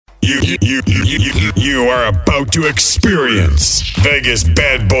You are about to experience Vegas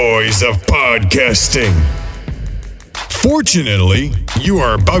bad boys of podcasting. Fortunately, you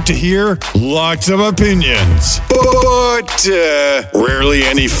are about to hear lots of opinions, but rarely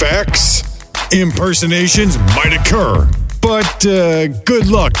any facts. Impersonations might occur, but good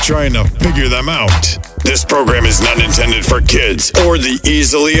luck trying to figure them out. This program is not intended for kids or the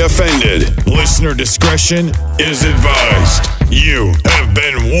easily offended. Listener discretion is advised. You have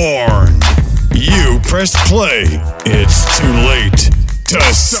been warned. You pressed play. It's too late to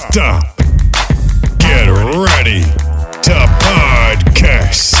stop. Get ready to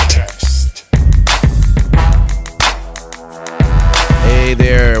podcast. Hey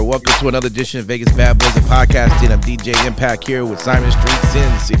there, welcome to another edition of Vegas Bad Boys of Podcasting. I'm DJ Impact here with Simon Street,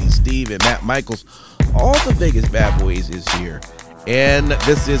 Sin City Steve, and Matt Michaels. All the Vegas Bad Boys is here, and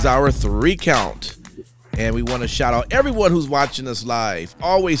this is our 3 count. And we want to shout out everyone who's watching us live.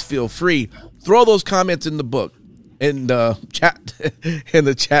 Always feel free, throw those comments in the book, in the chat, in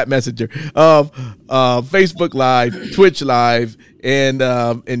the chat messenger of Facebook Live, Twitch Live, and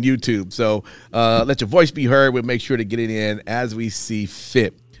YouTube. So let your voice be heard. We'll make sure to get it in as we see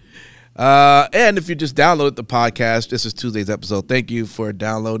fit. And if you just downloaded the podcast, this is Tuesday's episode. Thank you for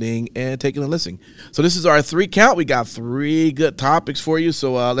downloading and taking a listen. So this is our 3 count. We got 3 good topics for you.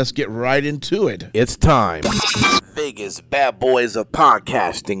 So let's get right into it. It's time. Vegas Bad Boys of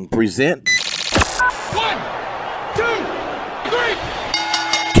Podcasting present 1, 2, 3.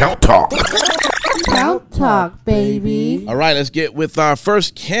 Count Talk. Count Talk, baby. All right, let's get with our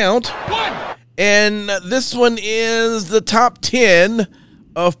first count. And this one is the top 10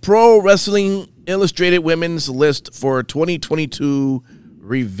 of Pro Wrestling Illustrated Women's list for 2022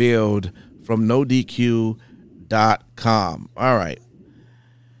 revealed from NoDQ.com. All right.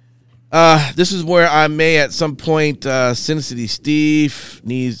 This is where I may at some point, Sin City Steve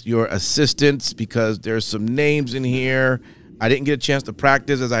needs your assistance because there's some names in here. I didn't get a chance to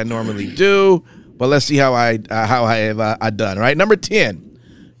practice as I normally do, but let's see how I have done. All right, number 10,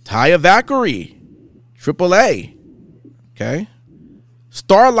 Taya Valkyrie, AAA. Okay.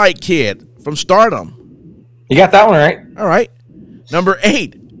 Starlight Kid from Stardom. You got that one right. All right. Number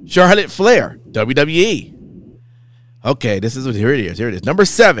 8, Charlotte Flair, WWE. Okay, here it is. Number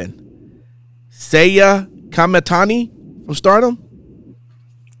 7, Saya Kamatani from Stardom.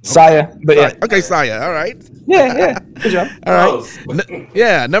 Saya, but yeah. Okay, Saya. All right. Yeah. Good job. All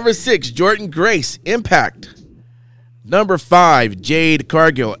right. Number 6, Jordan Grace, Impact. Number 5, Jade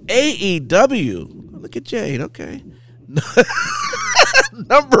Cargill, AEW. Look at Jade. Okay.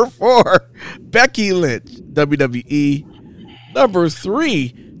 Number 4, Becky Lynch, WWE. Number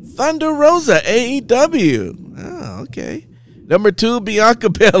 3, Thunder Rosa, AEW. Oh, okay. Number 2, Bianca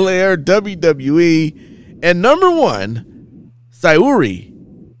Belair, WWE. And number 1, Sayuri,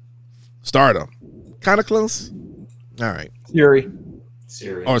 Stardom. Kind of close. All right. Siri.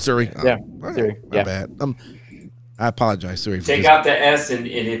 Oh, Siri. Yeah. Right. Siri. My bad. I apologize, Siri. Take out the S, and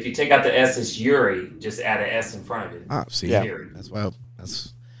if you take out the S, it's Yuri. Just add an S in front of it. See, yeah. That's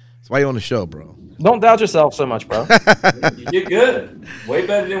why you're on the show, bro. Don't doubt yourself so much, bro. You did good. Way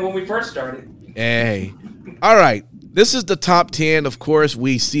better than when we first started. Hey. All right. This is the top 10. Of course,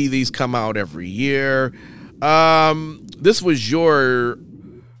 we see these come out every year. This was your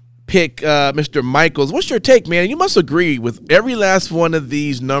pick, Mr. Michaels. What's your take, man? You must agree with every last one of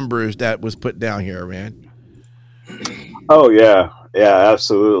these numbers that was put down here, man. Oh, yeah. Yeah,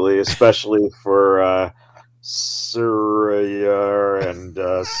 absolutely. Especially for Surya and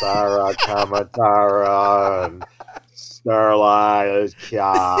Sarah Kamatara and Starlight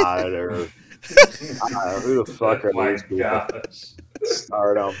Cat or who the fuck are these people?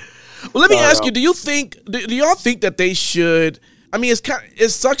 Stardom. Well, let me ask you: do y'all think that they should? I mean,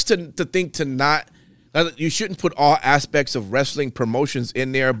 it sucks to think you shouldn't put all aspects of wrestling promotions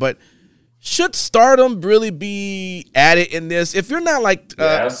in there, but should Stardom really be added in this? If you're not like,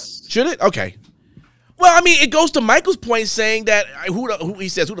 yes. Should it? Okay. Well, I mean, it goes to Michael's point saying that he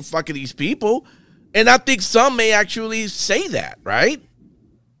says, who the fuck are these people? And I think some may actually say that, right?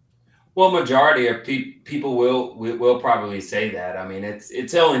 Well, majority of people will probably say that. I mean,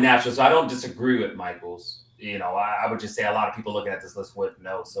 it's only natural, so I don't disagree with Michael's. You know, I would just say a lot of people looking at this list wouldn't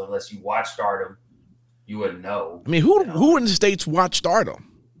know. So unless you watch Stardom, you wouldn't know. I mean, who in the States watch Stardom?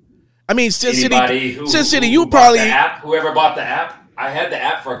 I mean, Sin City, you probably whoever bought the app. I had the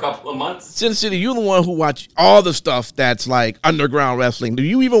app for a couple of months. Sin City, you're the one who watched all the stuff that's like underground wrestling. Do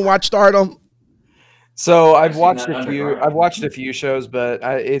you even watch Stardom? So I've watched a few shows, but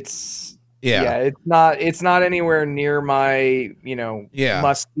it's not anywhere near my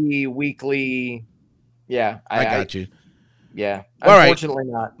must see weekly. Yeah, I got you. Yeah. All Unfortunately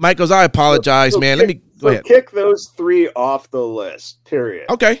not. Michaels, I apologize, man. Let me go ahead. Kick those 3 off the list, period.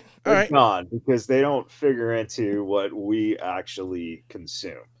 Okay. All They're right. gone because they don't figure into what we actually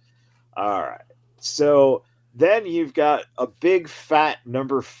consume. All right. So then you've got a big fat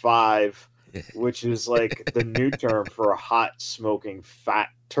number 5, which is like the new term for a hot smoking fat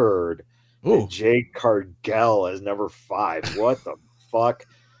turd. Ooh. Jade Cargill as number 5. What the fuck?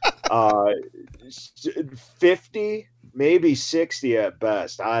 50, maybe 60 at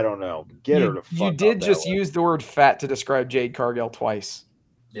best. I don't know. Get her to fuck. You did just use the word fat to describe Jade Cargill twice.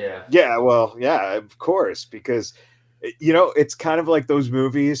 Yeah. Yeah, well, yeah, of course, because it's kind of like those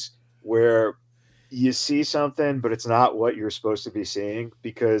movies where you see something, but it's not what you're supposed to be seeing,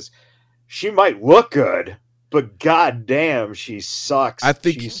 because she might look good, but goddamn, she sucks. I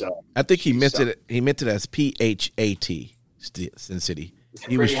think he meant it. He meant it as PHAT, Sin City.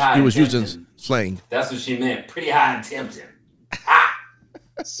 He was using slang. That's what she meant. Pretty high and tempting.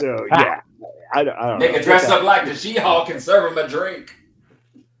 So yeah, I don't Make know. her dress up like the She-Hulk and serve him a drink.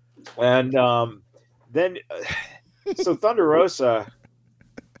 And then, so Thunder Rosa,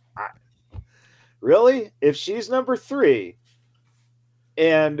 really, if she's number 3,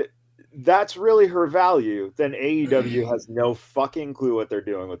 and that's really her value, then AEW has no fucking clue what they're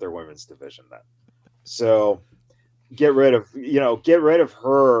doing with their women's division then. So get rid of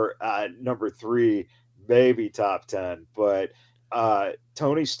her at number 3, maybe top 10. But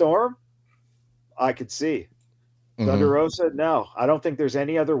Toni Storm, I could see. Thunder Rosa, no. I don't think there's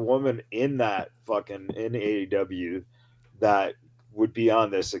any other woman in AEW that would be on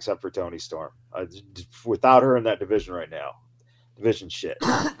this except for Toni Storm. Without her in that division right now. Division shit.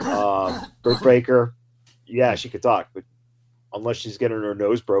 Britt Baker, yeah, she could talk, but unless she's getting her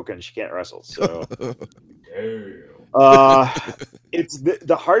nose broken, she can't wrestle. So it's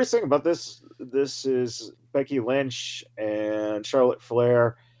the hardest thing about this is Becky Lynch and Charlotte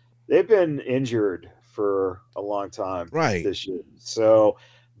Flair. They've been injured for a long time this year. So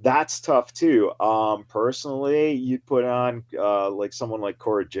that's tough too. Personally, you'd put on like someone like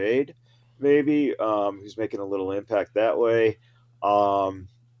Cora Jade, maybe, who's making a little impact that way.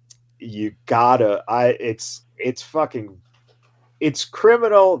 You gotta, it's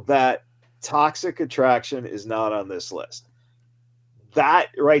criminal that Toxic Attraction is not on this list.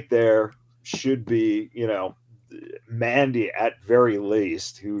 That right there should be, Mandy at very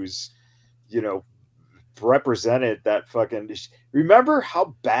least, who's, represented that fucking. Remember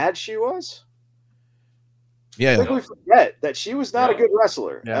how bad she was? Yeah. I think we forget that she was not a good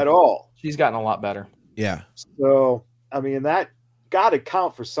wrestler at all. She's gotten a lot better. Yeah. So, I mean, that got to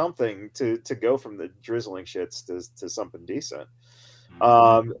count for something to go from the drizzling shits to something decent.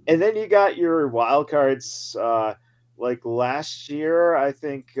 And then you got your wild cards. Like last year, I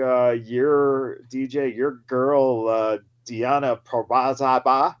think your girl Diana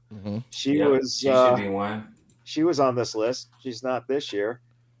Probazaba, she should be one. She was on this list. She's not this year.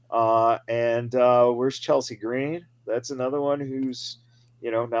 And where's Chelsea Green? That's another one who's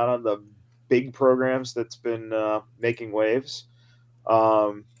not on the big programs that's been making waves.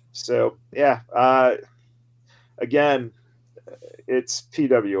 So yeah, again, it's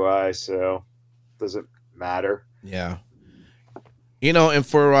PWI, so doesn't matter. Yeah. And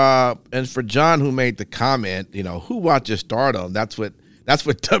for John, who made the comment, who watches Stardom? That's what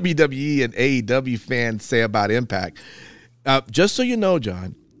WWE and AEW fans say about Impact. Just so you know,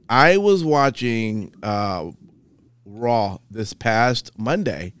 John, I was watching Raw this past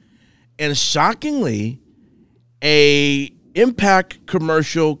Monday, and shockingly, a Impact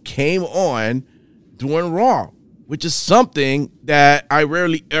commercial came on during Raw, which is something that I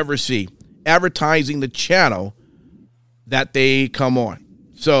rarely ever see, advertising the channel that they come on.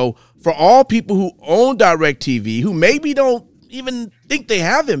 So for all people who own DirecTV, who maybe don't even think they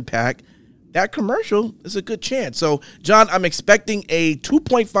have Impact, that commercial is a good chance. So, John, I'm expecting a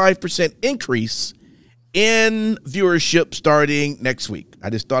 2.5% increase in viewership starting next week. I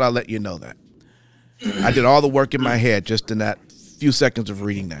just thought I'd let you know that. I did all the work in my head just in that few seconds of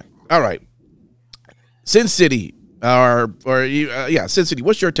reading that. All right. Sin City, Sin City,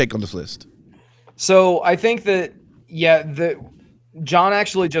 what's your take on this list? So I think that, John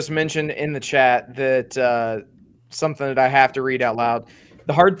actually just mentioned in the chat that something that I have to read out loud.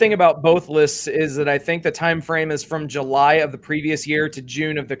 The hard thing about both lists is that I think the time frame is from July of the previous year to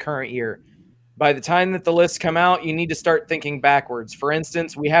June of the current year. By the time that the lists come out, you need to start thinking backwards. For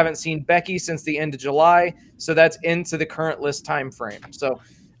instance, we haven't seen Becky since the end of July, so that's into the current list time frame. So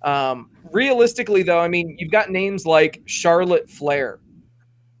realistically, though, I mean, you've got names like Charlotte Flair.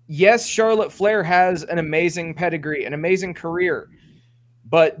 Yes, Charlotte Flair has an amazing pedigree, an amazing career,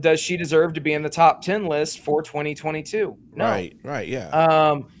 but does she deserve to be in the top 10 list for 2022? No. Right,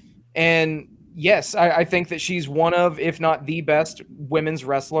 yeah. And yes, I think that she's one of, if not the best women's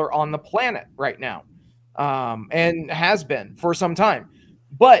wrestler on the planet right now, and has been for some time.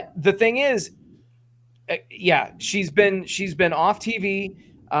 But the thing is, yeah, she's been off TV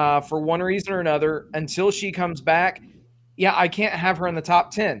for one reason or another until she comes back. Yeah, I can't have her in the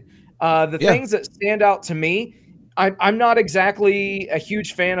top 10. Things that stand out to me, I'm not exactly a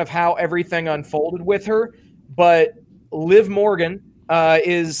huge fan of how everything unfolded with her, but Liv Morgan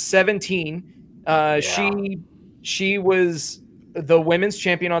is 17. She was the women's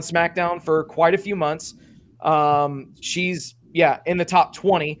champion on SmackDown for quite a few months. She's in the top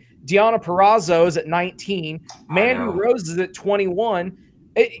 20. Deonna Purrazzo is at 19. Mandy Rose is at 21.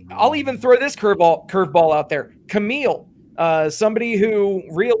 I'll even throw this curveball out there. Camille, somebody who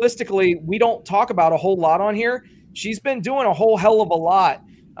realistically we don't talk about a whole lot on here. She's been doing a whole hell of a lot,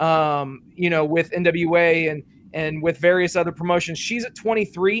 with NWA and with various other promotions. She's at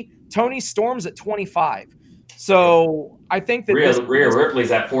 23. Toni Storm's at 25. So I think that Rhea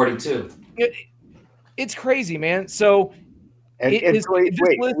Ripley's at 42. It's crazy, man. So this list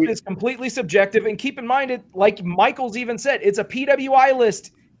is completely subjective. And keep in mind, like Michael's even said, it's a PWI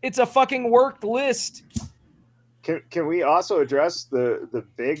list. It's a fucking worked list. Can we also address the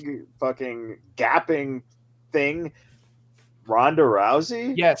big fucking gapping thing? Ronda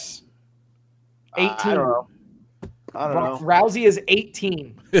Rousey? Yes. 18. I don't know. Rousey is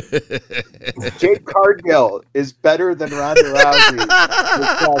 18. Jade Cargill is better than Ronda Rousey this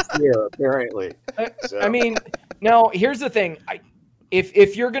past year, apparently. So. I mean, now here's the thing.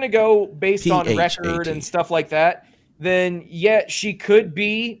 If you're going to go based on record and stuff like that, then she could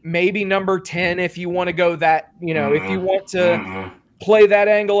be maybe number 10 if you want to go that, if you want to play that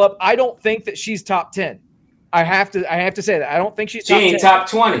angle up. I don't think that she's top 10. I have to say that. I don't think she's top 10. She ain't top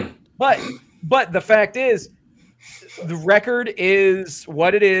 20. But the fact is, the record is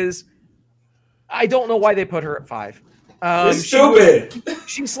what it is. I don't know why they put her at 5. It's stupid.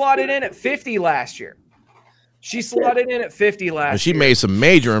 She slotted in at 50 last year. She made some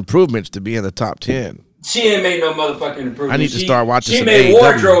major improvements to be in the top 10. She ain't made no motherfucking improvements. I need to start watching some She made AEW.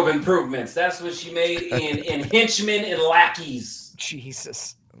 wardrobe improvements. That's what she made in henchmen and lackeys.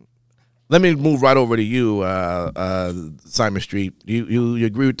 Jesus. Let me move right over to you, Simon Street. You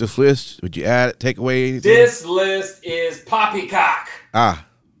agree with this list? Would you add, take away anything? This list is poppycock.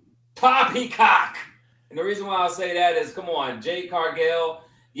 Poppycock. And the reason why I'll say that is, come on, Jade Cargill.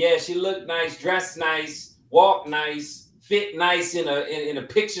 Yeah, she looked nice, dressed nice, walked nice, fit nice in a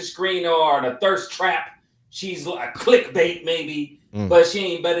picture screen or in a thirst trap. She's a clickbait maybe, but she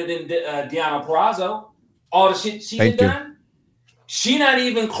ain't better than Deonna Purrazzo. All the shit she done. She not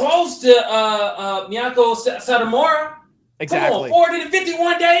even close to Miyako Satomura. Exactly. Come on, 40 to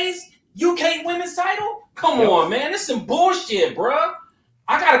 51 days, UK women's title? Come on, man. This some bullshit, bro.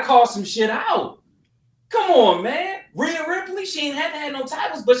 I got to call some shit out. Come on, man. Rhea Ripley, she ain't had no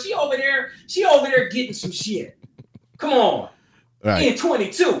titles, but she over there getting some shit. Come on. Right. In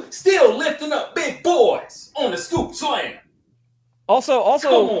 22, still lifting up big boys on the scoop slam. Also,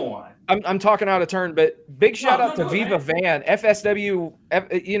 come on. I'm talking out of turn, but big shout out to Viva Van. FSW,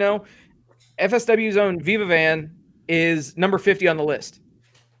 FSW's own Viva Van is number 50 on the list.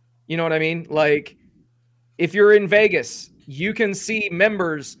 You know what I mean? Like, if you're in Vegas, you can see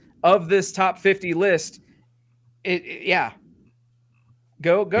members of this top 50 list. Go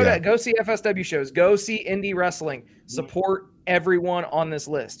see FSW shows. Go see indie wrestling. Support everyone on this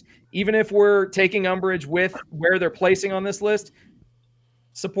list. Even if we're taking umbrage with where they're placing on this list,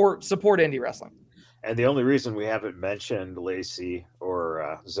 support indie wrestling. And the only reason we haven't mentioned Lacey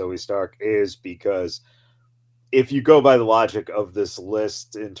or Zoe Stark is because if you go by the logic of this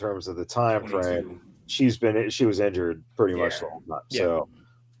list in terms of the time frame, she was injured pretty much the whole time. So,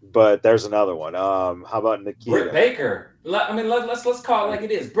 but there's another one. How about Nikita? Britt Baker. I mean, let's call it like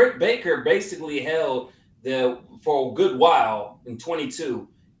it is. Britt Baker basically held for a good while in 22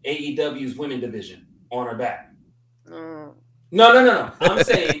 AEW's women division on her back. No. I'm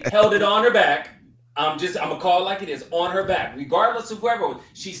saying held it on her back. I'm gonna call it like it is, on her back, regardless of whoever.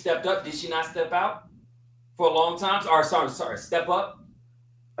 She stepped up. Did she not step out for a long time? Or sorry, step up.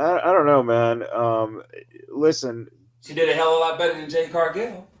 I don't know, man. Listen, she did a hell of a lot better than Jade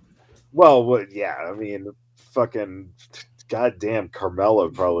Cargill. Well, yeah. I mean, fucking goddamn,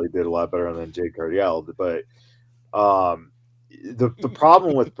 Carmella probably did a lot better than Jade Cargill, but the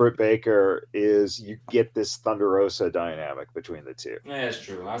problem with Britt Baker is you get this Thunder Rosa dynamic between the two. Yeah, that's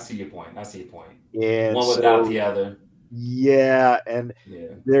true. I see your point. And one without the other. Yeah, and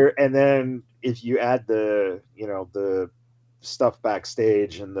then if you add the stuff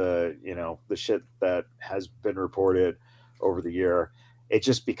backstage and the shit that has been reported over the year, it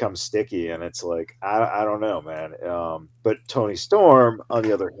just becomes sticky, and it's like I don't know, man. But Tony Storm, on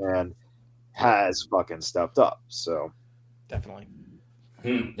the other hand, has fucking stepped up. So Definitely.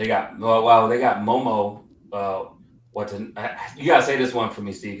 They got Momo. You gotta say this one for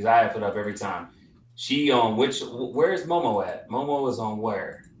me, Steve, because I have it up every time. She on where's Momo at? Momo is on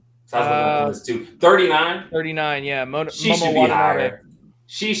where? So I was looking at this too. 39? 39, yeah. She should be higher.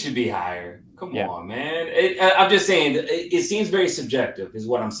 She should be higher. Come on, man. I'm just saying, it seems very subjective, is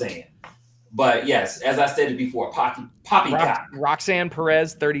what I'm saying. But yes, as I stated before, poppycock. Roxanne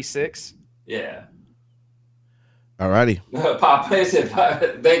Perez, 36. Yeah. All righty.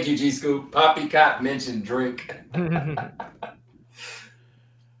 Thank you, G Scoop. Poppycock mentioned drink. All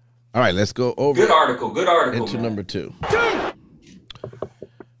right, let's go over. Good article. Into man. Number 2.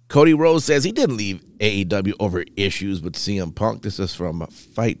 Cody Rhodes says he didn't leave AEW over issues with CM Punk. This is from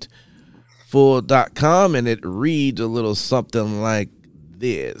Fightful.com, and it reads a little something like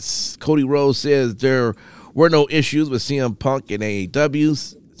this. Cody Rhodes says there were no issues with CM Punk and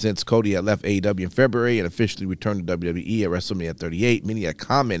AEW. Since Cody had left AEW in February and officially returned to WWE at WrestleMania 38, many had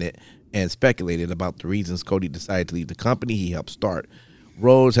commented and speculated about the reasons Cody decided to leave the company he helped start.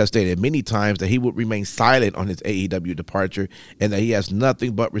 Rhodes has stated many times that he would remain silent on his AEW departure and that he has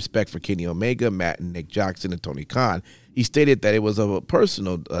nothing but respect for Kenny Omega, Matt and Nick Jackson, and Tony Khan. He stated that it was a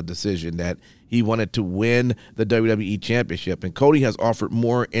personal decision that he wanted to win the WWE Championship, and Cody has offered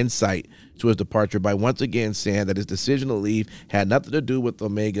more insight to his departure by once again saying that his decision to leave had nothing to do with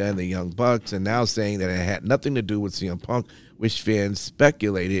Omega and the Young Bucks, and now saying that it had nothing to do with CM Punk, which fans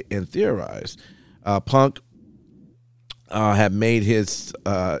speculated and theorized. Punk had made his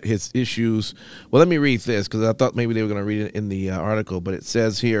issues. Well, let me read this because I thought maybe they were going to read it in the article, but it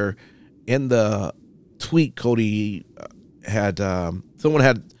says here in the tweet Cody had someone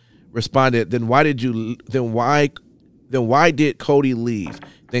had responded, then why did Cody leave?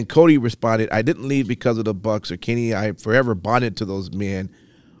 Then Cody responded, I didn't leave because of the Bucks or Kenny. I forever bonded to those men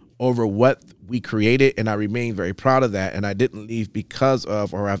over what we created, and I remain very proud of that, and I didn't leave because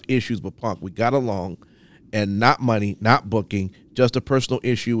of or have issues with Punk. We got along, and not money, not booking, just a personal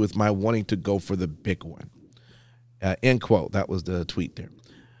issue with my wanting to go for the big one. End quote. That was the tweet there.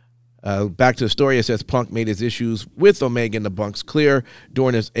 Back to the story, it says Punk made his issues with Omega and the Bucks clear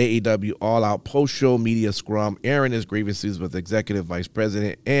during his AEW All-Out post-show media scrum, airing his grievances with Executive Vice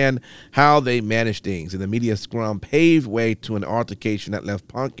President and how they managed things. And the media scrum paved way to an altercation that left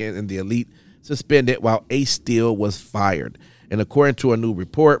Punk and the Elite suspended while Ace Steel was fired. And according to a new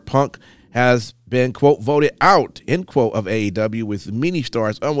report, Punk has been, quote, voted out, end quote, of AEW, with many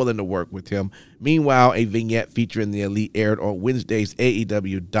stars unwilling to work with him. Meanwhile, a vignette featuring the Elite aired on Wednesday's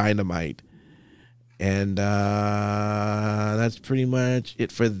AEW Dynamite. And that's pretty much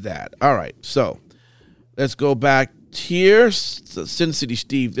it for that. All right, so let's go back here. Sin City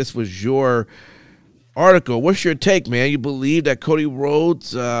Steve, this was your article. What's your take, man? You believe that Cody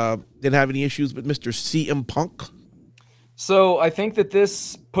Rhodes didn't have any issues with Mr. CM Punk? So I think that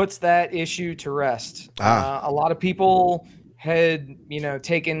this puts that issue to rest. A lot of people had,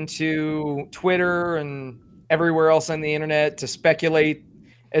 taken to Twitter and everywhere else on the internet to speculate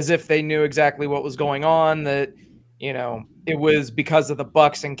as if they knew exactly what was going on, that, it was because of the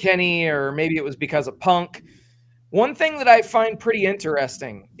Bucks and Kenny, or maybe it was because of Punk. One thing that I find pretty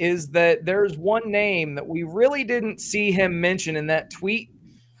interesting is that there's one name that we really didn't see him mention in that tweet.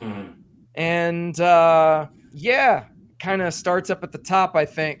 And kind of starts up at the top, I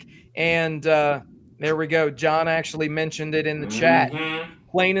think. And there we go. John actually mentioned it in the chat.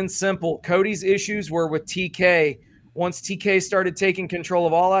 Plain and simple. Cody's issues were with TK. Once TK started taking control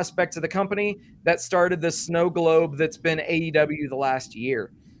of all aspects of the company, that started the snow globe that's been AEW the last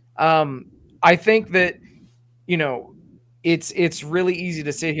year. I think that, it's really easy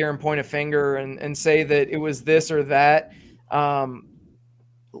to sit here and point a finger and say that it was this or that.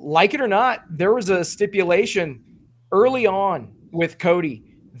 Like it or not, there was a stipulation early on with Cody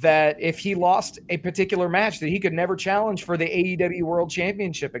that if he lost a particular match, that he could never challenge for the AEW World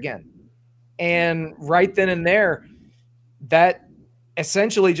Championship again. And right then and there, that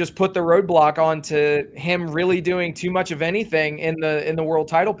essentially just put the roadblock onto him really doing too much of anything in the world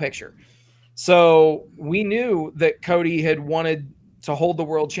title picture. So we knew that Cody had wanted to hold the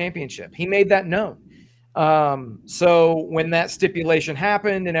world championship. He made that known. So when that stipulation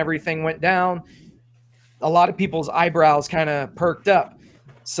happened and everything went down, a lot of people's eyebrows kind of perked up.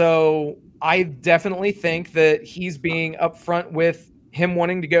 So I definitely think that he's being upfront with him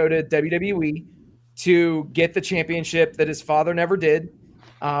wanting to go to WWE to get the championship that his father never did.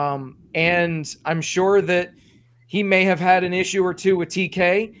 And I'm sure that he may have had an issue or two with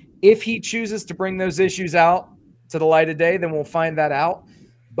TK. If he chooses to bring those issues out to the light of day, then we'll find that out.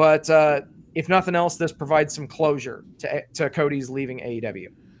 But if nothing else, this provides some closure to Cody's leaving AEW.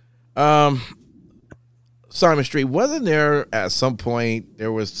 Simon Street, wasn't there at some point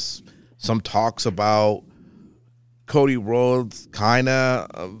there was some talks about Cody Rhodes kind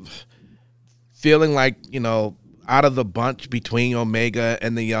of feeling like, out of the bunch between Omega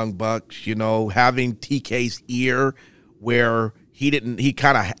and the Young Bucks, having TK's ear where he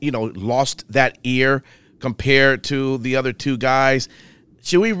kind of, lost that ear compared to the other two guys.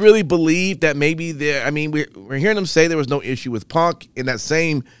 Should we really believe that maybe we're hearing them say there was no issue with Punk. In that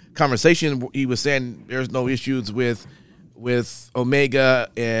same conversation, he was saying there's no issues with Omega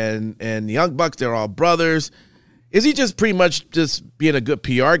and the Young Bucks. They're all brothers. Is he just pretty much just being a good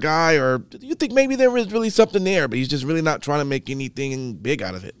PR guy, or do you think maybe there is really something there, but he's just really not trying to make anything big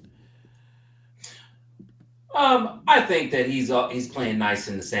out of it? I think that he's playing nice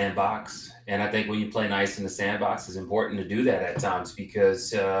in the sandbox. And I think when you play nice in the sandbox, it's important to do that at times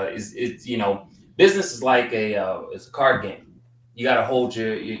because it's business is like it's a card game. You got to hold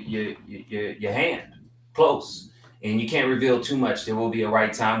your hand close, and you can't reveal too much. There will be a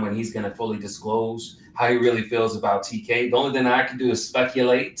right time when he's going to fully disclose how he really feels about TK. The only thing I can do is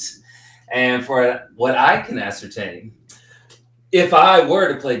speculate, and for what I can ascertain, if I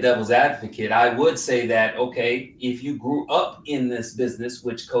were to play devil's advocate, I would say that, okay, if you grew up in this business,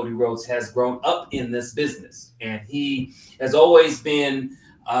 which Cody Rhodes has grown up in this business, and he has always been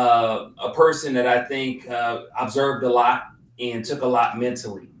a person that I think observed a lot and took a lot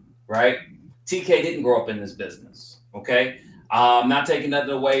mentally, right? TK didn't grow up in this business, okay? Not taking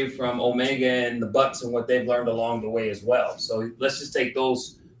nothing away from Omega and the Bucks and what they've learned along the way as well. So let's just take all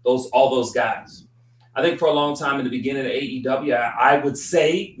those guys. I think for a long time in the beginning of AEW, I would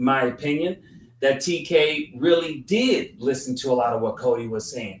say, my opinion, that TK really did listen to a lot of what Cody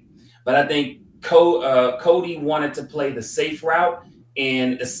was saying. But I think Cody wanted to play the safe route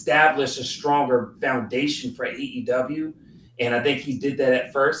and establish a stronger foundation for AEW. And I think he did that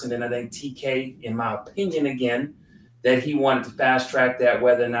at first. And then I think TK, in my opinion, again, that he wanted to fast track that,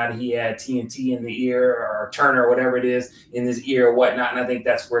 whether or not he had TNT in the ear or Turner or whatever it is in his ear or whatnot. And I think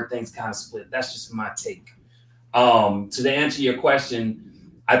that's where things kind of split. That's just my take. To answer your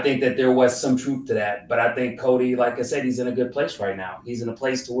question, I think that there was some truth to that. But I think Cody, like I said, he's in a good place right now. He's in a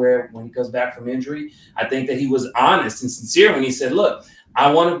place to where when he comes back from injury, I think that he was honest and sincere when he said, look,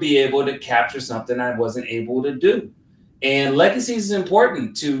 I want to be able to capture something I wasn't able to do. And legacy is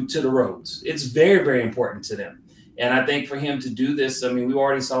important to the Rhodes. It's very, very important to them. And I think for him to do this, I mean, we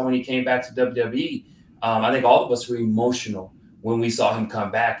already saw when he came back to WWE, I think all of us were emotional when we saw him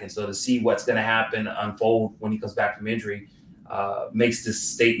come back. And so to see what's going to happen unfold when he comes back from injury makes this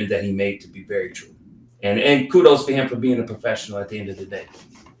statement that he made to be very true. And kudos for him for being a professional at the end of the day.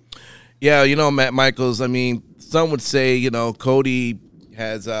 Yeah, Matt Michaels, I mean, some would say, Cody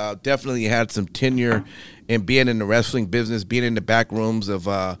has definitely had some tenure in being in the wrestling business, being in the back rooms of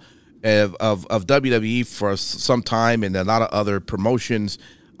WWE for some time and a lot of other promotions.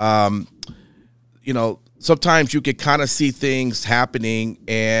 Sometimes you could kind of see things happening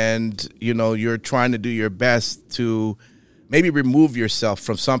and, you're trying to do your best to maybe remove yourself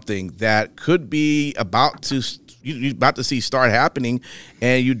from something that could be about to see start happening,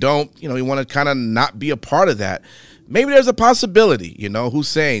 and you don't, you want to kind of not be a part of that. Maybe there's a possibility, who's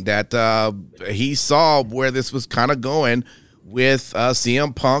saying that he saw where this was kind of going with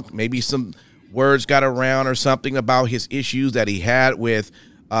CM Punk. Maybe some words got around or something about his issues that he had with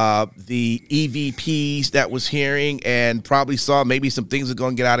the EVPs that was hearing, and probably saw maybe some things are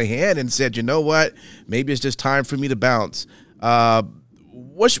going to get out of hand and said, you know what, maybe it's just time for me to bounce.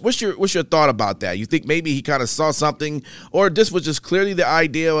 What's your thought about that? You think maybe he kind of saw something, or this was just clearly the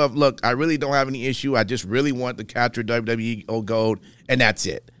idea of, look, I really don't have any issue. I just really want to capture WWE Gold, and that's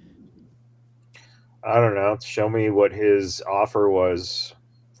it. I don't know. Show me what his offer was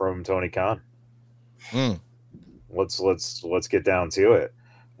from Tony Khan. Let's get down to it.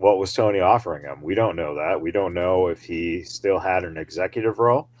 What was Tony offering him? We don't know that. We don't know if he still had an executive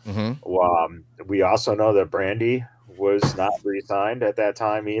role. Mm-hmm. We also know that Brandy was not re-signed at that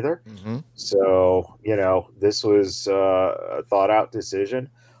time either. Mm-hmm. So, this was a thought-out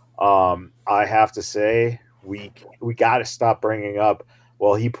decision. I have to say, we got to stop bringing up,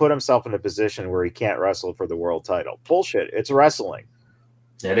 well, he put himself in a position where he can't wrestle for the world title. Bullshit. It's wrestling.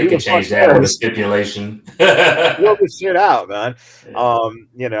 Yeah, they can change that with a stipulation. Blow the shit out, man.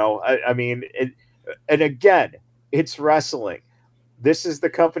 I mean, and again, it's wrestling. This is the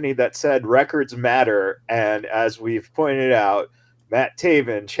company that said records matter, and as we've pointed out, Matt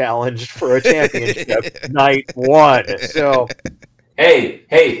Taven challenged for a championship night 1. So, hey,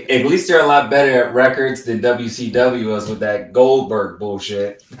 at least they're a lot better at records than WCW was with that Goldberg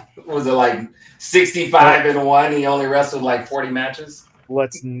bullshit. Was it like 65-1? He only wrestled like 40 matches.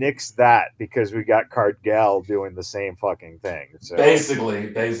 Let's nix that because we got Cartgal doing the same fucking thing. So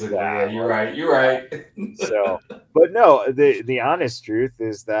basically, yeah, you're right. So, but no, the honest truth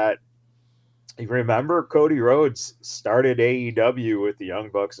is that you remember Cody Rhodes started AEW with the Young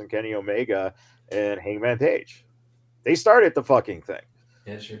Bucks and Kenny Omega and Hangman Page. They started the fucking thing.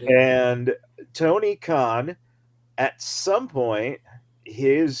 Yeah, sure did. And Tony Khan, at some point,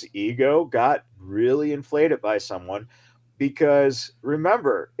 his ego got really inflated by someone. Because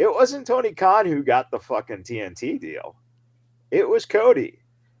remember, it wasn't Tony Khan who got the fucking TNT deal. It was Cody.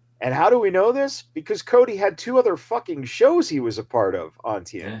 And how do we know this? Because Cody had 2 other fucking shows he was a part of on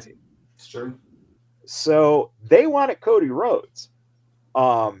TNT. Yeah, it's true. So they wanted Cody Rhodes.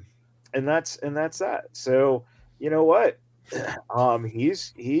 And that's that. So you know what?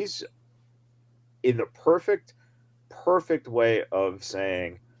 He's in the perfect way of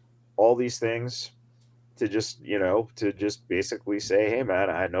saying all these things. To just basically say, hey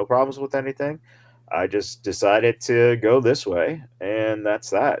man, I had no problems with anything. I just decided to go this way, and that's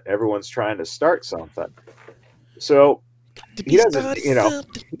that. Everyone's trying to start something, so he doesn't, he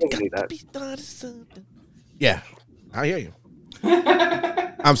doesn't need that. Yeah, I hear you.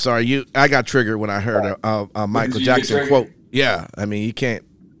 I'm sorry, I got triggered when I heard a Michael Jackson quote. Yeah, I mean, you can't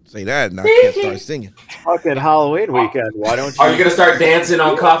say that, and I can't start singing. Fucking Halloween weekend. Why don't you? Are you gonna start dancing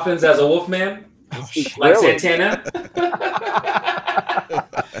on coffins as a Wolfman? Like Really? Santana?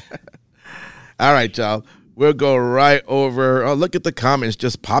 All right, y'all. We'll go right over. Oh, look at the comments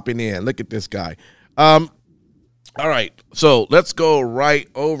just popping in. Look at this guy. All right. So let's go right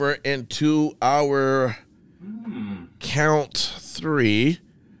over into our count 3.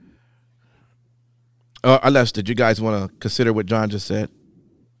 Unless, did you guys want to consider what John just said?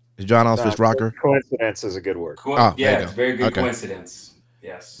 Is John Auspicious rocker? Coincidence is a good word. Yeah, it's very good coincidence.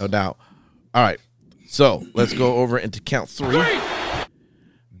 Yes. No doubt. All right, so let's go over into count 3.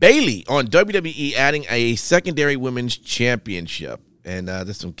 Bayley on WWE adding a secondary women's championship. And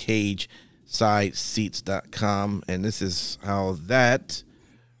this is from CageSideSeats.com. And this is how that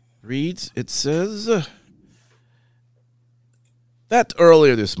reads. It says that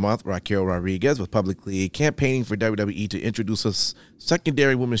earlier this month, Raquel Rodriguez was publicly campaigning for WWE to introduce a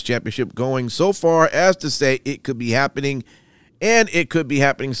secondary women's championship, going so far as to say it could be happening. And it could be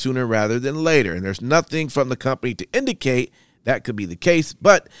happening sooner rather than later. And there's nothing from the company to indicate that could be the case,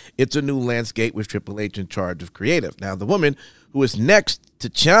 but it's a new landscape with Triple H in charge of creative. Now, the woman who is next to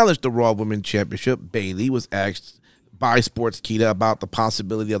challenge the Raw Women's Championship, Bayley, was asked by Sportskeeda about the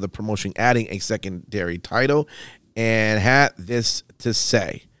possibility of the promotion adding a secondary title and had this to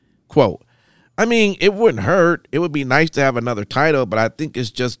say, quote, I mean, it wouldn't hurt. It would be nice to have another title, but I think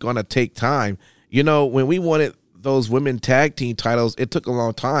it's just going to take time. You know, when we wanted those women tag team titles, it took a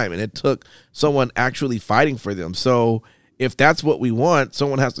long time, and it took someone actually fighting for them. So if that's what we want,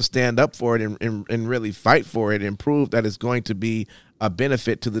 someone has to stand up for it and really fight for it and prove that it's going to be a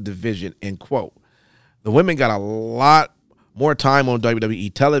benefit to the division, end quote. The women got a lot more time on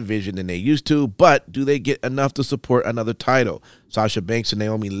WWE television than they used to, but do they get enough to support another title? Sasha Banks and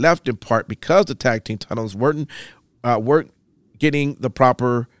Naomi left in part because the tag team titles weren't getting the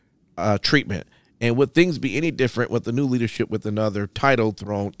proper treatment. And would things be any different with the new leadership with another title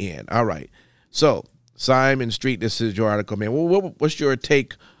thrown in? All right. So, Simon Street, this is your article, man. Well, what's your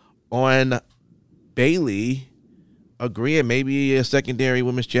take on Bayley agreeing maybe a secondary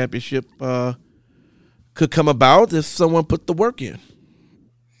women's championship could come about if someone put the work in?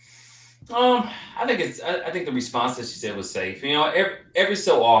 I think the response that she said was safe. You know, every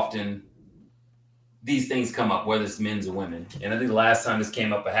so often these things come up, whether it's men's or women. And I think the last time this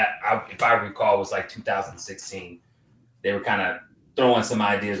came up, if I recall, was like 2016. They were kind of throwing some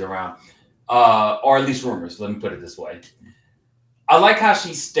ideas around, or at least rumors. Let me put it this way. I like how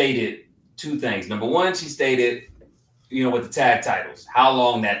she stated 2 things. Number one, she stated, with the tag titles, how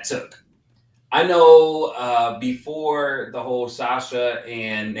long that took. I know before the whole Sasha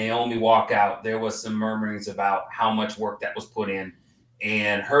and Naomi walkout, there was some murmurings about how much work that was put in.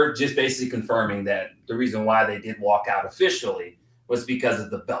 And her just basically confirming that the reason why they did walk out officially was because of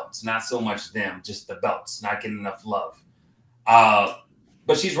the belts, not so much them, just the belts, not getting enough love.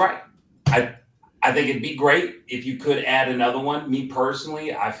 But she's right. I think it'd be great if you could add another one. Me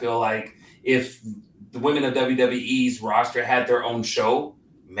personally, I feel like if the women of WWE's roster had their own show,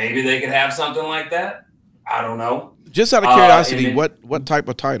 maybe they could have something like that. I don't know. Just out of curiosity, what type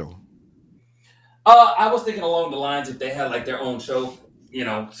of title? I was thinking along the lines if they had like their own show,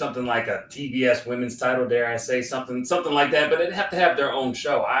 something like a TBS women's title, dare I say, something like that. But it'd have to have their own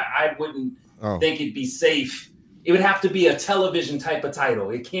show. I wouldn't think it'd be safe. It would have to be a television type of title.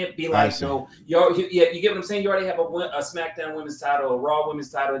 It can't be like you get what I'm saying. You already have a SmackDown women's title, a Raw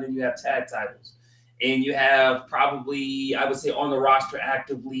women's title, and then you have tag titles, and you have probably, I would say, on the roster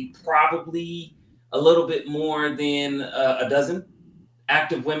actively, probably a little bit more than a dozen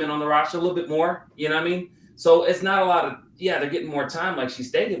active women on the roster, a little bit more, you know what I mean? So it's not a lot of, they're getting more time like she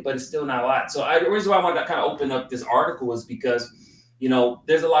stated, but it's still not a lot. So the reason why I wanted to kind of open up this article is because,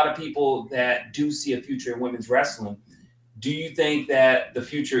 there's a lot of people that do see a future in women's wrestling. Do you think that the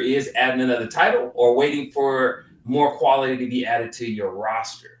future is adding another title or waiting for more quality to be added to your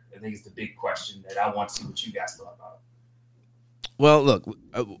roster? I think it's the big question that I want to see what you guys thought about. Well, look,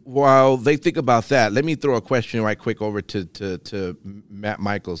 while they think about that, let me throw a question right quick over to Matt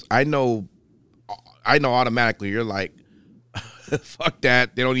Michaels. I know automatically you're like, fuck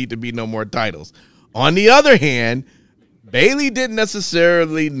that. There don't need to be no more titles. On the other hand, Bayley didn't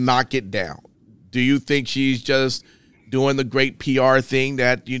necessarily knock it down. Do you think she's just doing the great PR thing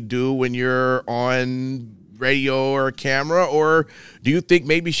that you do when you're on radio or camera, or do you think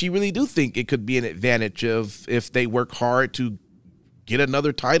maybe she really do think it could be an advantage of if they work hard to get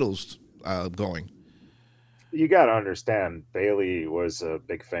another titles going? You got to understand, Bayley was a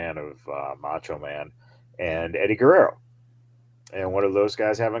big fan of Macho Man and Eddie Guerrero. And what do those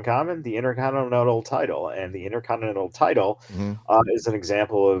guys have in common? The Intercontinental title. And the Intercontinental title is an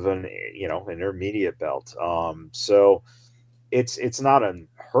example of an intermediate belt. So it's not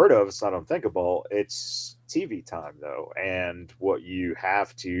unheard of. It's not unthinkable. It's TV time, though, and what you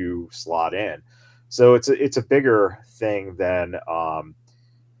have to slot in. So it's a bigger thing than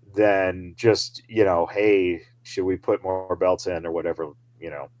just, hey, should we put more belts in or whatever,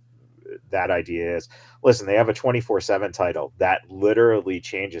 that idea is. Listen, they have a 24/7 title that literally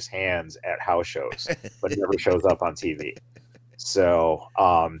changes hands at house shows, but never shows up on TV. So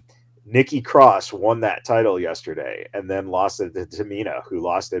Nikki Cross won that title yesterday and then lost it to Tamina, who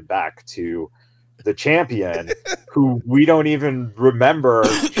lost it back to the champion, who we don't even remember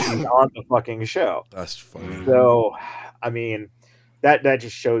she's on the fucking show. That's funny. So, I mean, that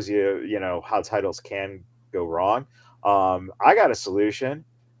just shows you, how titles can go wrong. I got a solution.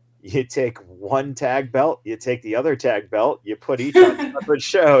 You take one tag belt, you take the other tag belt, you put each on separate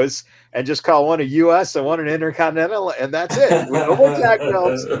shows, and just call one a U.S. and one an Intercontinental, and that's it. With no more tag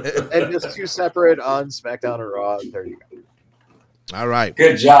belts, and just two separate on SmackDown or Raw. There you go. All right.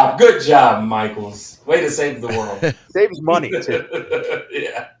 Good job, Michaels. Way to save the world. Saves money too.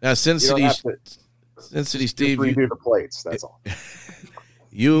 Yeah. Now, Sin City Steve, redo the plates. That's all.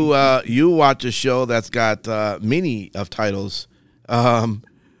 You watch a show that's got many of titles. Do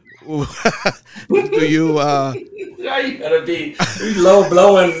you? Why you gotta be low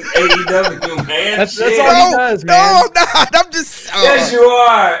blowing AEW, man? That's all he does, man. No, I'm not. I'm just. Yes, you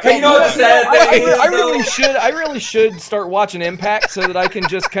are. Hey, you know what the sad thing is? I really should start watching Impact so that I can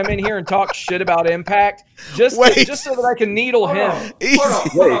just come in here and talk shit about Impact, just so that I can needle him.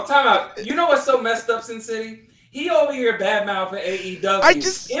 Hold on, time out. You know what's so messed up, Sin City? He over here bad mouthing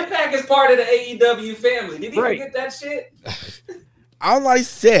AEW. Impact is part of the AEW family. Did he forget that shit? All I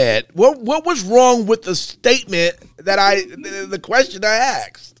said, what was wrong with the statement that the question I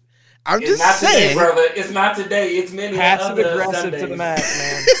asked? It's not saying, today, brother. It's not today. It's many passive other aggressive Sundays. to the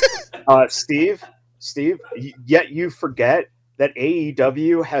max, man. Steve, yet you forget that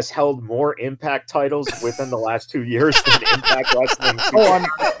AEW has held more Impact titles within the last 2 years than Impact Wrestling.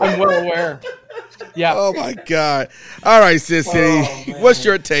 I'm well aware. Yeah. Oh my God. All right, Sissy. What's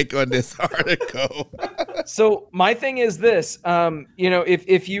your take on this article? So my thing is this,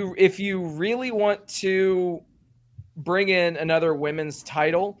 if you really want to bring in another women's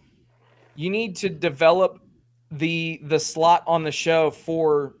title, you need to develop the slot on the show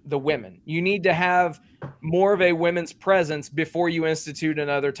for the women. You need to have more of a women's presence before you institute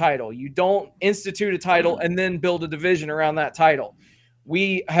another title. You don't institute a title and then build a division around that title.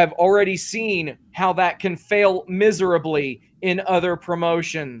 We have already seen how that can fail miserably in other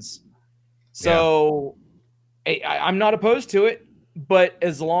promotions. So I'm not opposed to it, but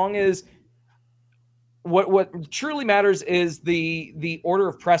as long as what truly matters is the order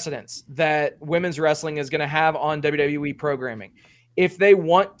of precedence that women's wrestling is going to have on WWE programming. If they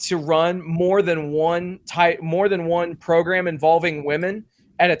want to run more than one program involving women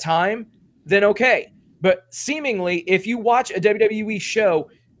at a time, then okay. But seemingly, if you watch a WWE show,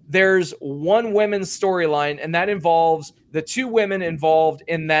 there's one women's storyline, and that involves the two women involved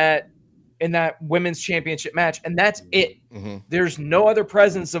in that in that women's championship match, and that's it. Mm-hmm. There's no other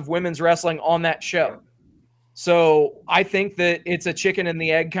presence of women's wrestling on that show. So I think that it's a chicken and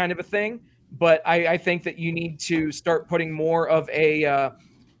the egg kind of a thing, but I think that you need to start putting more of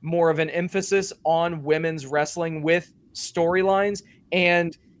an emphasis on women's wrestling with storylines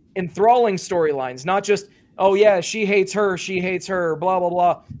and enthralling storylines, not just, oh yeah, she hates her, blah, blah,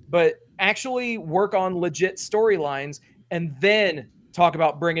 blah, but actually work on legit storylines and then talk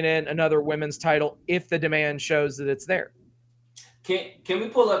about bringing in another women's title if the demand shows that it's there. Can we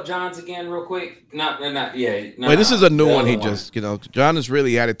pull up John's again real quick? Not yeah. Wait, this is a new one. He just, John is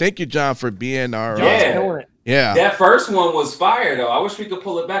really at it. Thank you, John, for being our. Yeah. That first one was fire, though. I wish we could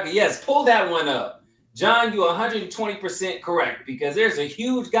pull it back. Yes, pull that one up. John, you're 120% correct, because there's a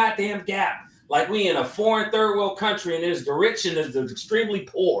huge goddamn gap. Like we in a foreign third world country, and there's the rich and there's the extremely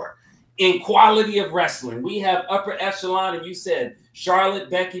poor in quality of wrestling. We have upper echelon, and you said Charlotte,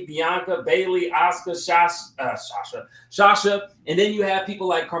 Becky, Bianca, Bayley, Asuka, Sasha, and then you have people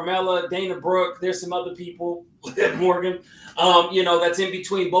like Carmella, Dana Brooke. There's some other people, Morgan, that's in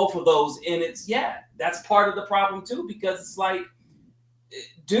between both of those, and that's part of the problem too, because it's like,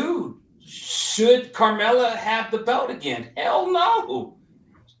 dude, should Carmella have the belt again? Hell no.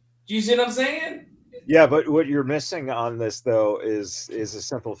 Do you see what I'm saying? Yeah, but what you're missing on this, though, is a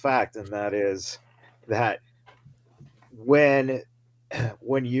simple fact, and that is that when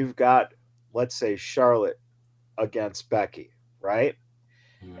you've got, let's say, Charlotte against Becky, right?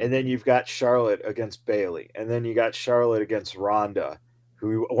 Mm-hmm. And then you've got Charlotte against Bayley, and then you got Charlotte against Ronda,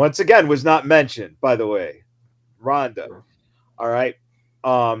 who, once again, was not mentioned, by the way. Ronda. Sure. All right.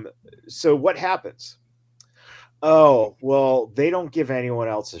 So what happens? Oh, well, they don't give anyone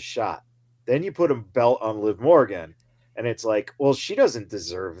else a shot. Then you put a belt on Liv Morgan, and it's like, well, she doesn't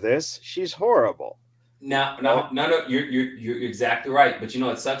deserve this. She's horrible. No. You're exactly right. But you know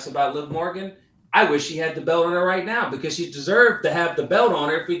what sucks about Liv Morgan? I wish she had the belt on her right now, because she deserved to have the belt on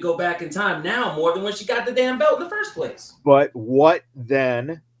her if we go back in time now more than when she got the damn belt in the first place. But what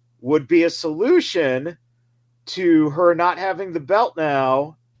then would be a solution to her not having the belt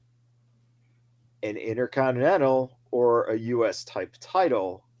now? An Intercontinental or a U.S. type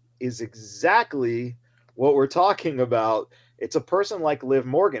title is exactly what we're talking about. It's a person like Liv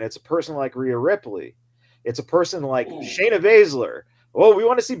Morgan. It's a person like Rhea Ripley. It's a person like Shayna Baszler. Oh, we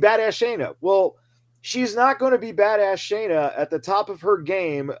want to see badass Shayna. Well, she's not going to be badass Shayna at the top of her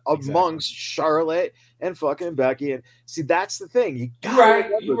game amongst Charlotte and fucking Becky. And see, that's the thing. You're right.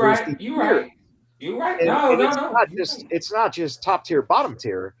 No. It's not just top tier, bottom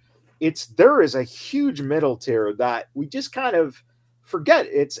tier. There is a huge middle tier that we just kind of forget.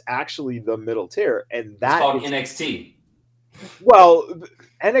 It's actually the middle tier, and that it's called NXT. Well,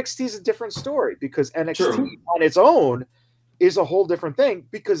 NXT is a different story, because NXT on its own is a whole different thing,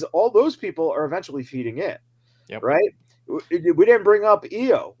 because all those people are eventually feeding in. Yep. Right? We didn't bring up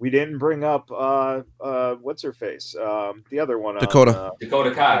Io. We didn't bring up what's her face? The other one, Dakota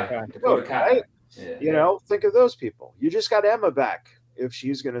Kai. Right? Yeah. Think of those people. You just got Emma back, if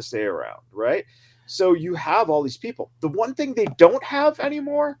she's going to stay around, right? So you have all these people. The one thing they don't have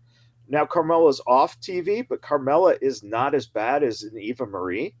anymore, now Carmella's off TV, but Carmella is not as bad as an Eva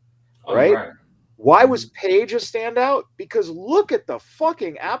Marie, right? Why was Paige a standout? Because look at the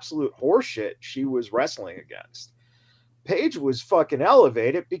fucking absolute horseshit she was wrestling against. Paige was fucking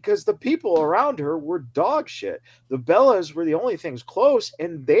elevated because the people around her were dog shit. The Bellas were the only things close,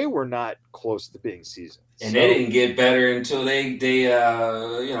 and they were not close to being seasoned. And they didn't get better until they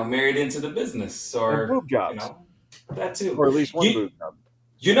married into the business or boob jobs. That too, or at least one boob job.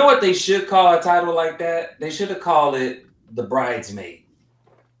 You know what they should call a title like that? They should have called it the bridesmaid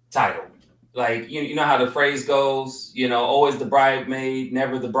title. Like you know how the phrase goes, always the bridesmaid,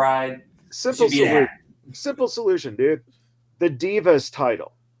 never the bride. Simple solution, dude. The Divas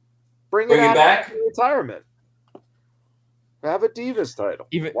title. Bring it back. Retirement. Have a Divas title.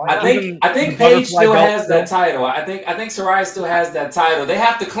 I think Paige still has that title. I think Saraya still has that title. They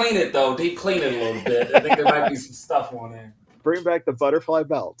have to clean it though. Deep clean it a little bit. I think there might be some stuff on there. Bring back the butterfly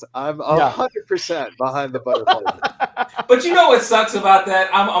belt. I'm 100% behind the butterfly belt. But you know what sucks about that?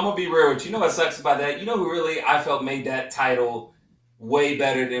 I'm gonna be real with you. You know what sucks about that? You know who really I felt made that title way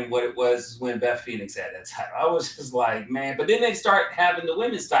better than what it was when Beth Phoenix had that title. I was just like, man. But then they start having the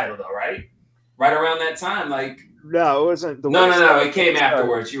women's title though, right? Right around that time, like. No, it wasn't. No. It came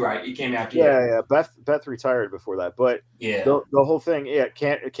afterwards. You're right. It came after. Yeah. Beth retired before that, but the whole thing. Yeah,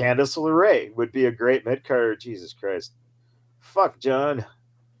 Candice LeRae would be a great mid card. Jesus Christ, fuck John,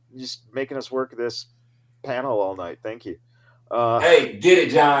 you're just making us work this panel all night. Thank you. Hey, get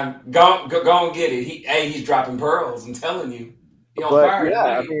it, John. Go and get it. He's dropping pearls. I'm telling you. But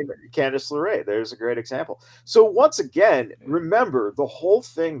yeah, I mean, Candice LeRae, there's a great example. So once again, remember, the whole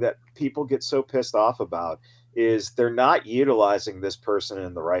thing that people get so pissed off about is they're not utilizing this person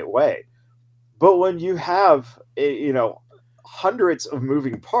in the right way. But when you have, hundreds of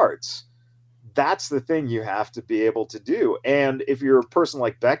moving parts, that's the thing you have to be able to do. And if you're a person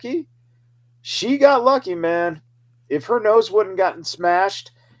like Becky, she got lucky, man. If her nose wouldn't gotten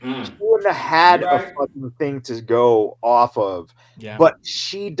smashed, she wouldn't have had a fucking thing to go off of. Yeah. But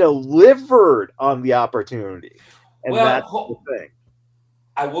she delivered on the opportunity. And that's the thing.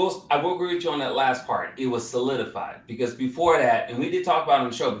 I will agree with you on that last part. It was solidified because before that, and we did talk about it on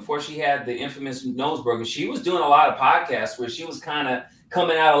the show, before she had the infamous nose burger, she was doing a lot of podcasts where she was kind of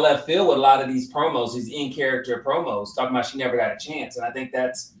coming out of left field with a lot of these promos, these in-character promos, talking about she never got a chance. And I think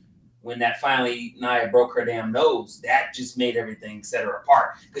that's when that finally Nia broke her damn nose. That just made everything set her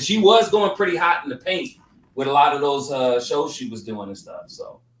apart because she was going pretty hot in the paint with a lot of those shows she was doing and stuff.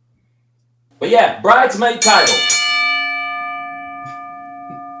 So, but yeah, bridesmaid title.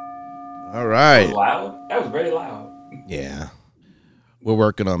 All right. That was loud. That was very loud. Yeah. We're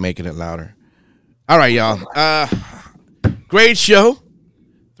working on making it louder. All right, y'all. Great show.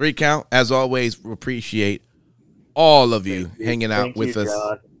 3 count. As always, we appreciate all of you hanging out with us.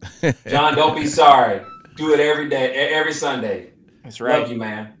 John, don't be sorry. Do it every day, every Sunday. That's right. Love you,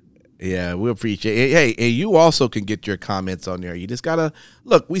 man. Yeah, we appreciate it. Hey, and you also can get your comments on there. You just got to,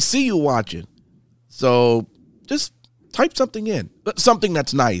 look, we see you watching. So just type something in. Something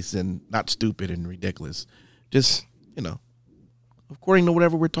that's nice and not stupid and ridiculous. Just, according to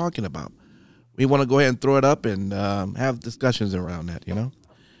whatever we're talking about. We want to go ahead and throw it up and have discussions around that,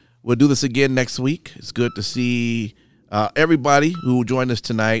 We'll do this again next week. It's good to see everybody who joined us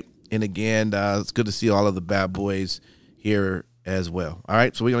tonight. And again, it's good to see all of the bad boys here as well. All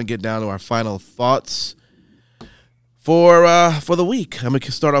right, so we're going to get down to our final thoughts for the week. I'm going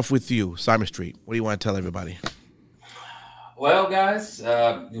to start off with you, Simon Street. What do you want to tell everybody? Well, guys,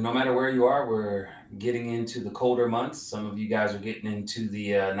 no matter where you are, we're getting into the colder months. Some of you guys are getting into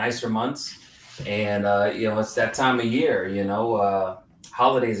the nicer months. And, it's that time of year,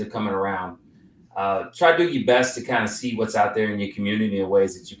 holidays are coming around. Try to do your best to kind of see what's out there in your community in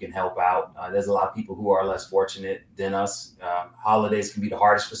ways that you can help out. There's a lot of people who are less fortunate than us. Holidays can be the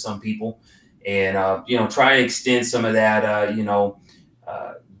hardest for some people. And, try and extend some of that,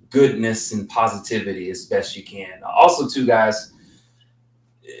 goodness and positivity as best you can. Also, too, guys,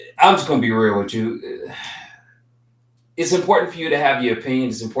 I'm just going to be real with you. It's important for you to have your opinion.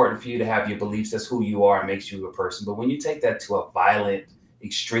 It's important for you to have your beliefs. That's who you are and makes you a person. But when you take that to a violent,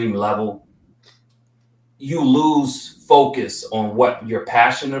 extreme level, you lose focus on what you're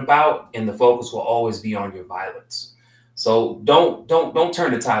passionate about, and the focus will always be on your violence. So don't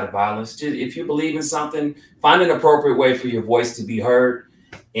turn the tide of violence. Just, if you believe in something, find an appropriate way for your voice to be heard,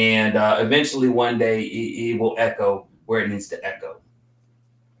 and eventually one day it will echo where it needs to echo.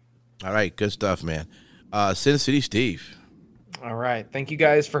 All right, good stuff, man. Sin City Steve. All right. Thank you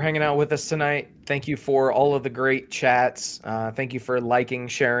guys for hanging out with us tonight. Thank you for all of the great chats. Thank you for liking,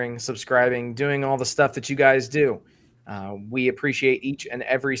 sharing, subscribing, doing all the stuff that you guys do. We appreciate each and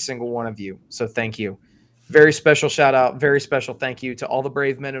every single one of you. So thank you. Very special shout out, very special thank you to all the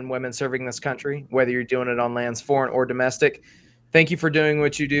brave men and women serving this country, whether you're doing it on lands foreign or domestic. Thank you for doing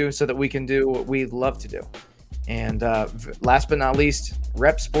what you do so that we can do what we love to do. And last but not least,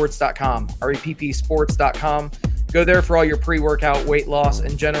 repsports.com, reppsports.com. Go there for all your pre-workout, weight loss,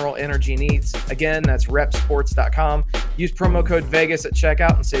 and general energy needs. Again, that's repsports.com. Use promo code Vegas at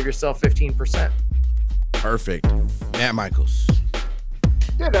checkout and save yourself 15%. Perfect. Matt Michaels.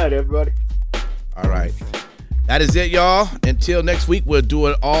 Good night, everybody. All right. That is it, y'all. Until next week, we'll do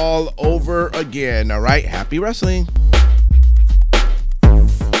it all over again. All right. Happy wrestling.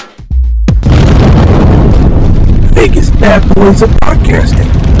 Vegas Bad Boys of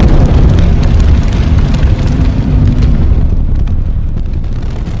Podcasting.